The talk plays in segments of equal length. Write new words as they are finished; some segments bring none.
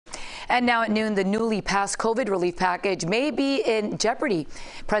And now at noon, the newly passed COVID relief package may be in jeopardy.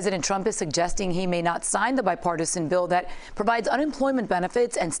 President Trump is suggesting he may not sign the bipartisan bill that provides unemployment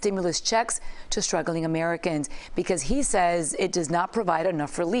benefits and stimulus checks to struggling Americans because he says it does not provide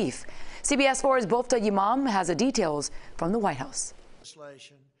enough relief. CBS 4's Bofta Yimam has the details from the White House.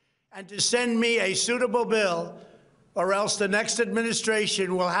 And to send me a suitable bill, or else the next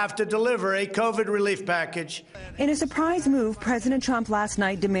administration will have to deliver a COVID relief package. In a surprise move, President Trump last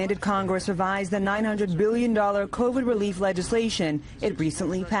night demanded Congress revise the $900 billion COVID relief legislation it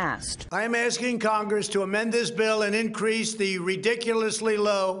recently passed. I am asking Congress to amend this bill and increase the ridiculously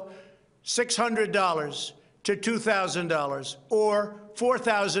low $600 to $2,000 or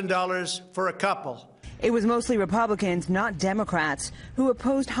 $4,000 for a couple. It was mostly Republicans, not Democrats, who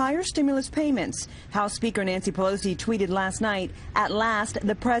opposed higher stimulus payments. House Speaker Nancy Pelosi tweeted last night, "At last,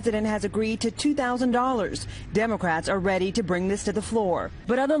 the president has agreed to $2,000. Democrats are ready to bring this to the floor."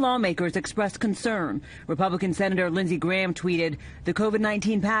 But other lawmakers expressed concern. Republican Senator Lindsey Graham tweeted, "The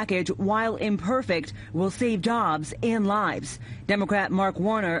COVID-19 package, while imperfect, will save jobs and lives." Democrat Mark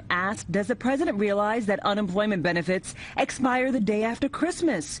Warner asked, "Does the president realize that unemployment benefits expire the day after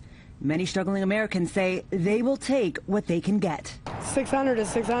Christmas?" Many struggling Americans say they will take what they can get. 600 is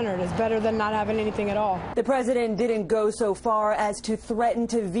 600. It's better than not having anything at all. The president didn't go so far as to threaten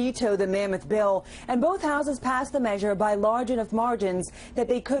to veto the mammoth bill, and both houses passed the measure by large enough margins that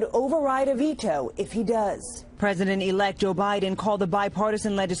they could override a veto if he does. President-elect Joe Biden called the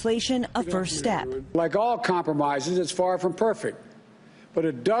bipartisan legislation a first step. Like all compromises, it's far from perfect, but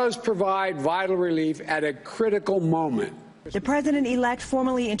it does provide vital relief at a critical moment. The president-elect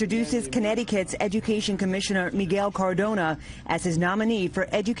formally introduces Connecticut's Education Commissioner Miguel Cardona as his nominee for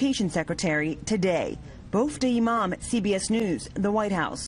Education Secretary today. Bofta Yimam, CBS News, the White House.